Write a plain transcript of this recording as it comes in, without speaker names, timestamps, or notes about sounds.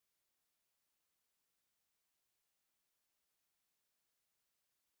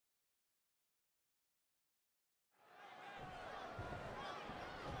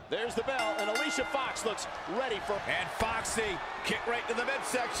There's the bell, and Alicia Fox looks ready for... And Foxy, kick right to the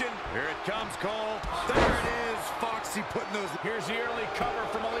midsection. Here it comes, Cole. There it is. Foxy putting those... Here's the early cover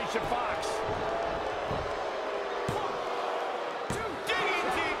from Alicia Fox. Digging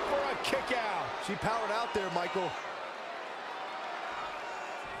deep for a kick out. She powered out there, Michael.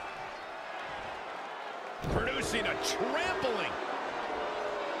 Producing a trampling.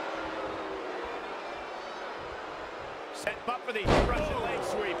 Set up for the Russian leg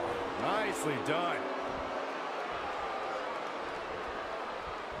sweep. Nicely done.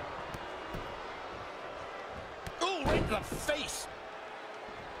 Ooh, right to the face.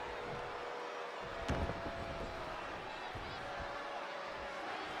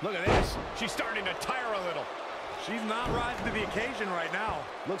 Look at this. She's starting to tire a little. She's not rising to the occasion right now.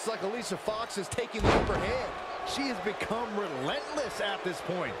 Looks like Alicia Fox is taking the upper hand. She has become relentless at this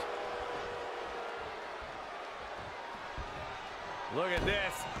point. Look at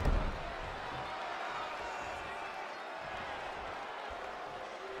this.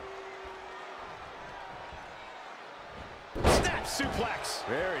 Snap suplex.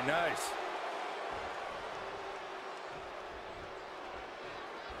 Very nice.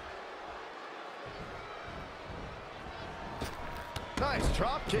 Nice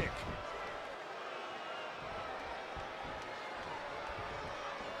drop kick.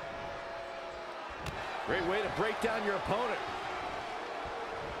 Great way to break down your opponent.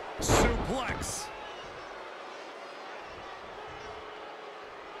 Suplex.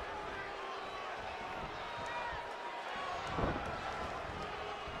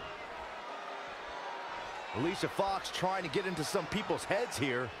 Alicia Fox trying to get into some people's heads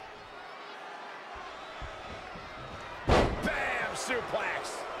here. Bam!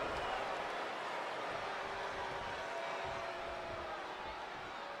 Suplex.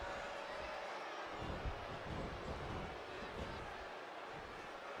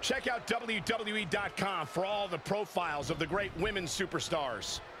 Check out WWE.com for all the profiles of the great women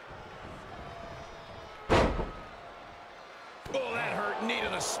superstars. Oh, that hurt. Knee to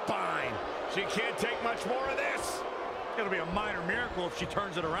the spine. She can't take much more of this. It'll be a minor miracle if she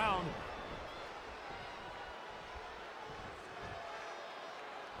turns it around.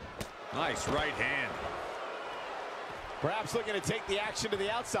 Nice right hand. Perhaps looking to take the action to the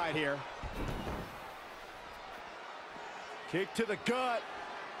outside here. Kick to the gut.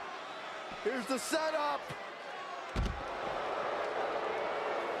 Here's the setup.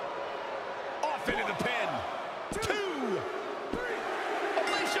 Off into the pin. 2, 3.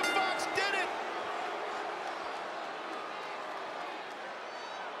 Alicia Fox did it.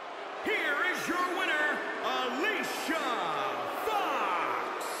 Here is your winner, Alicia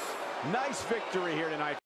Fox. Nice victory here tonight.